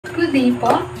Good day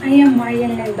po. I am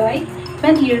Marian Landoy,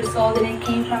 20 years old, and I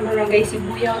came from Barangay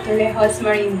Sibuyao, Torrejos,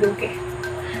 Marinduque.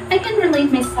 I can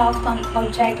relate myself to an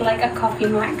object like a coffee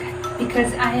mug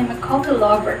because I am a coffee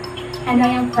lover and I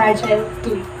am fragile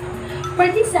too. For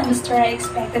this semester, I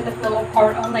expect that the flow of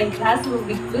our online class will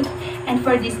be good, and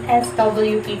for this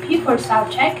SWPP for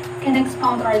subject can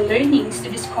expound our learnings to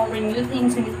discover new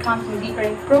things when it comes to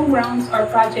different programs or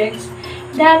projects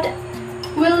that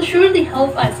will surely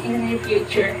help us in the near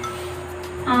future.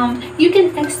 You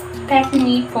can expect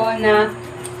me po na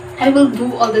I will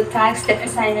do all the tasks that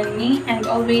assign on me and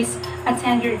always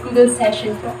attend your Google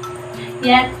session po.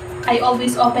 Yet, I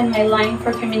always open my line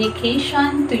for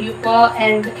communication to you po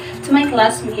and to my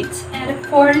classmates. And of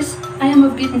course, I am a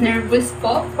bit nervous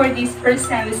po for this first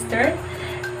semester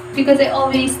because I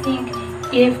always think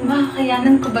if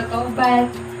makakayanan ko ba to,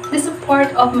 but the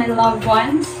support of my loved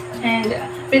ones and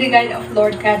with the guide of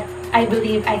Lord God, I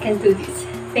believe I can do this.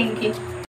 Thank you.